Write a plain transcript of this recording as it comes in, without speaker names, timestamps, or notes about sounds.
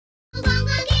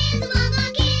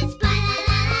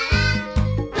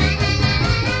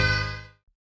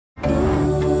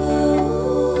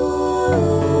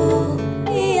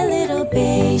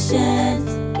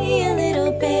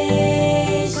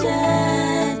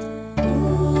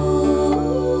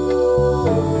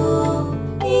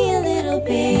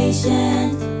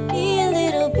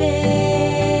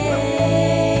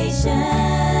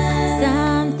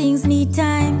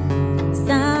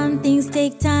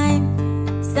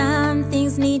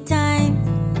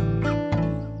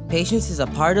Patience is a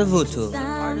part of Utu.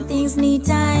 Some things need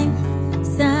time,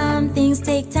 some things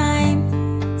take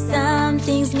time, some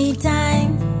things need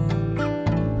time.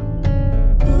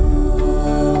 Ooh,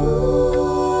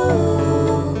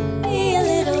 be a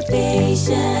little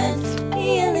patient,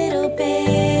 be a little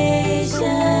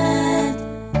patient.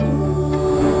 Ooh,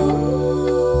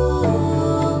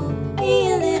 be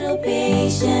a little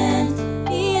patient,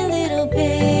 be a little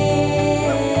patient.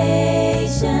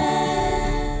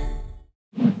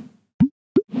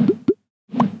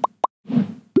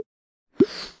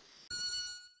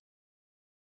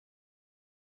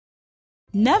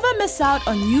 Never miss out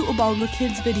on new Ubongo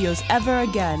Kids videos ever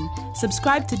again.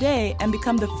 Subscribe today and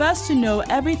become the first to know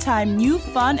every time new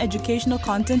fun educational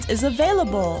content is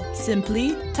available.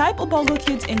 Simply type Ubongo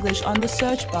Kids English on the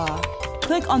search bar.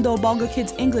 Click on the Ubongo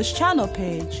Kids English channel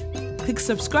page. Click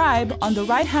subscribe on the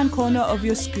right-hand corner of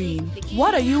your screen.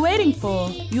 What are you waiting for?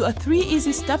 You are 3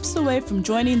 easy steps away from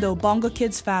joining the Ubongo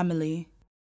Kids family.